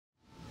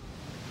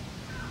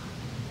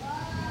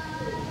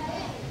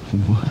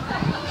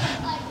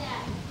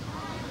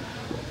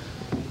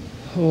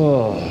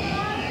Oh.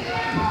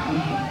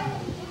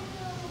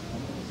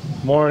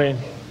 Morning.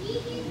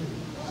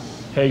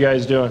 How you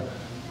guys doing?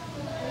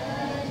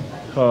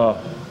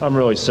 I'm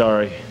really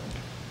sorry.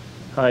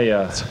 I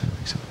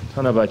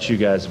don't know about you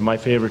guys. My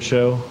favorite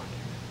show,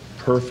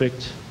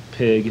 Perfect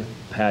Pig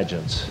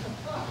Pageants.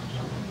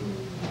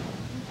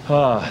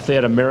 They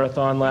had a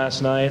marathon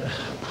last night.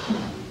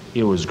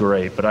 It was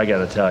great, but I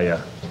gotta tell you,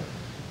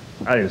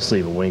 I didn't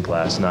sleep a wink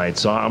last night,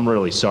 so I'm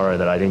really sorry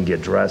that I didn't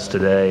get dressed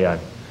today. I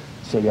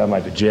still got my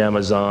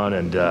pajamas on,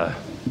 and I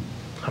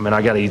mean,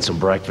 I gotta eat some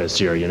breakfast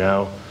here, you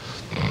know?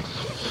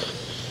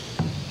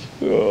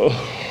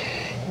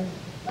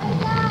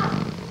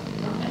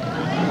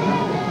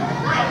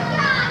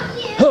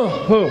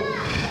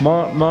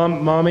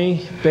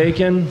 Mommy,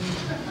 bacon.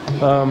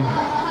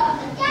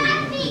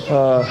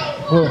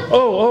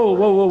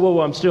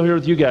 Whoa, I'm still here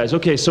with you guys.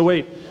 Okay, so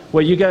wait,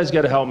 you guys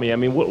got to help me. I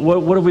mean,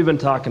 what have we been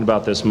talking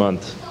about this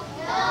month?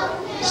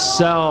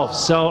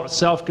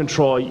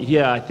 Self-control.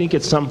 Yeah, I think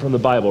it's something from the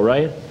Bible,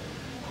 right?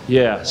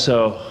 Yeah,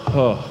 so,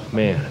 oh,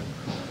 man.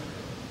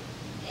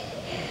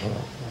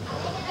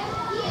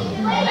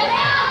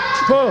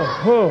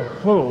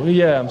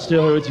 Yeah, I'm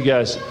still here with you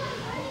guys.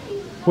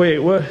 Wait,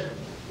 what?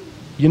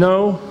 You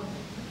know,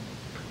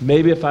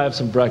 maybe if I have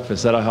some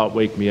breakfast, that'll help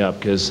wake me up,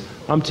 because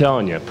I'm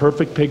telling you,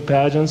 Perfect Pig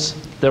Pageants,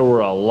 there were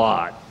a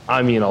lot,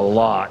 I mean a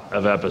lot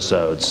of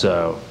episodes,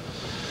 so.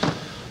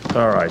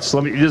 All right,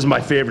 so this is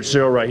my favorite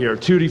cereal right here.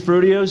 Tutti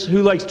Fruttios,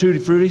 who likes Tutti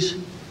Fruttis?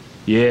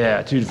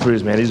 Yeah, Tutti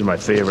Fruttis, man, these are my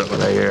favorite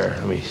right here.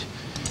 Let me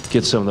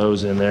get some of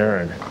those in there,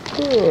 and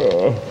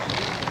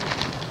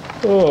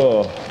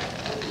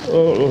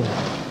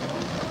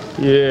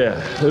yeah,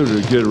 those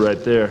are good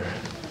right there.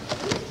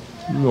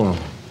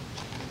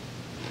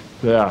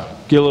 Yeah,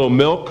 get a little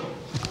milk.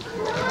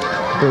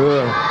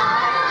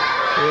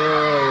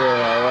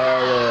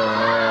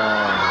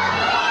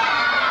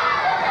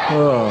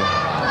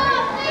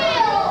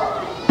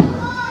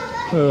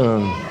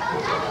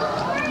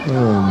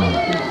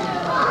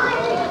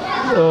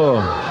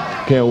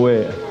 Can't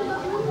wait.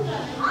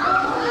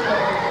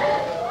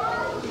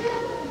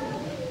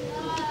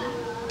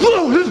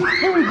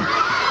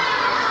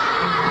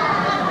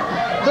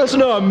 That's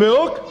not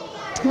milk.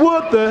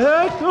 What the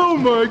heck? Oh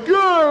my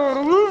God!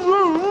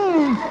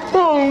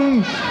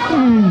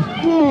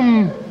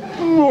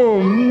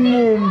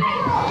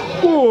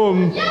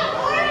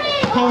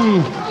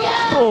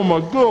 Oh my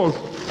gosh!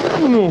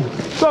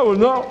 That was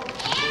not.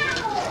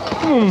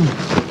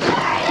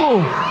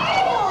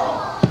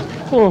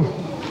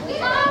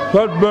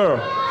 That's better.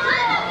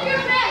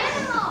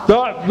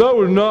 That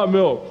was not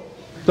milk.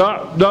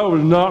 That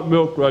was not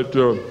milk right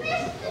there.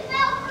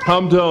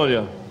 I'm telling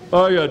you.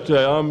 I gotta tell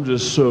you, I'm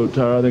just so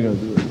tired. I think I'll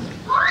do it.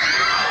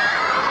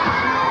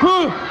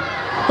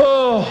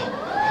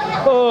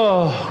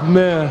 Oh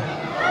man.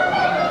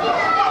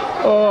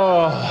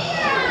 Oh.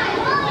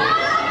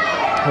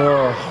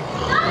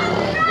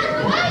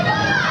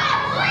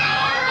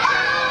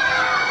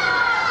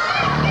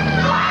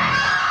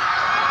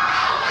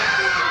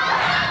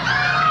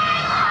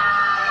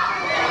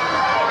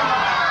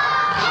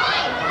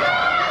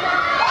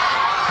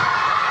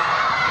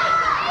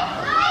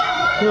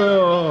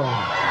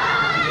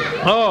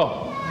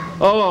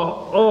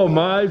 Oh,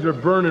 my eyes are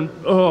burning.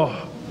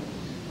 Oh,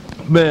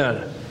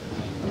 man.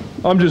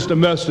 I'm just a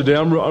mess today.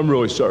 I'm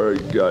really sorry,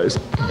 guys.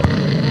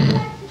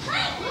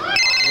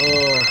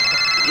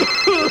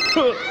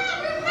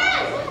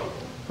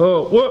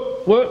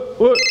 What?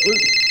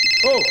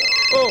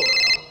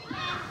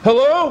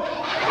 Hello?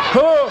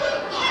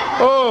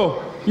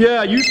 Oh,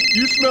 yeah, you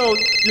smell,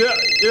 yeah,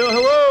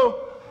 hello?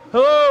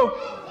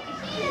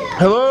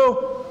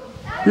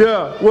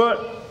 Yeah,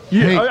 what?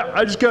 Hey.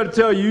 I just got to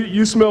tell you,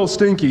 you smell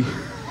stinky.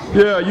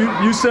 Yeah,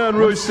 you sound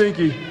really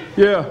stinky.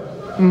 Yeah.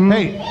 Mm-hmm.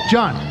 Hey,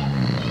 John.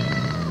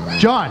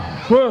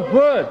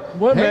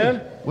 What, hey,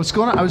 man? What's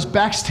going on? I was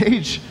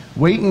backstage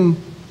waiting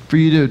for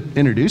you to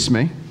introduce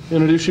me.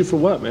 Introduce you for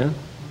what, man?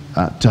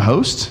 To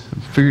host.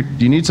 Figured,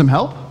 do you need some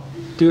help?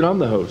 Dude, I'm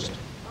the host.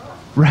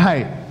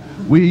 Right.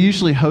 We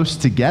usually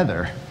host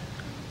together.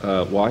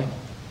 Why?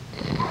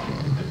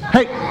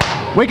 Hey,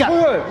 wake up.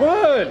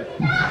 What?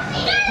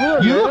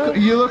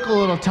 You look a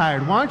little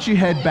tired. Why don't you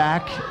head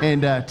back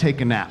and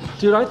take a nap?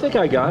 Dude, I think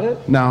I got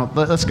it. No,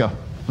 let's go.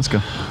 Let's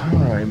go. All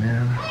right,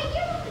 man.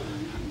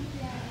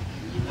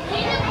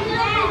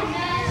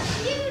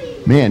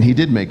 Man, he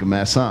did make a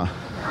mess, huh?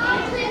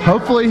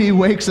 Hopefully he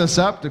wakes us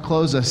up to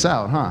close us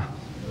out, huh?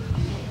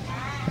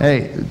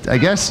 Hey, I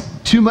guess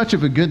too much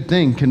of a good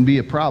thing can be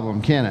a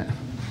problem, can't it?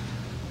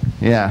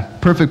 Yeah,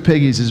 Perfect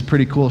Piggies is a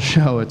pretty cool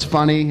show. It's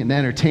funny and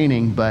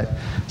entertaining, but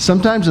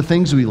sometimes the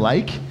things we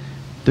like,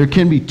 there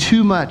can be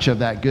too much of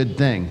that good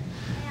thing.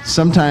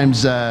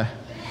 Sometimes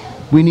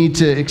we need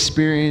to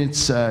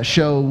experience,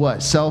 show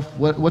what?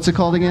 What's it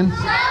called again?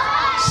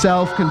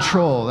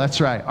 Self-control,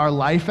 that's right. Our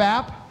Life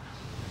app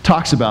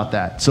talks about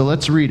that. So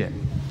let's read it.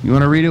 You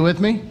want to read it with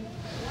me?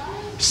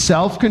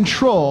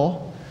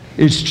 Self-control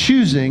is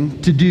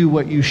choosing to do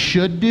what you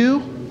should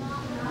do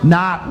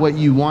not what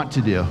you want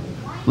to do.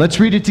 Let's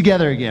read it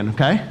together again,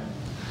 okay?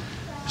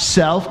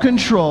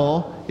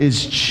 Self-control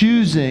is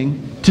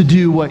choosing to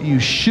do what you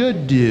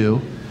should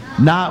do,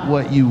 not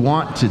what you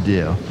want to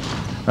do. All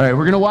right,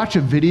 we're going to watch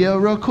a video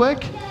real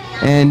quick,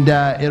 and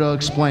it'll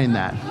explain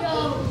that.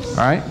 All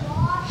right?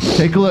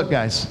 Take a look,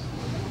 guys.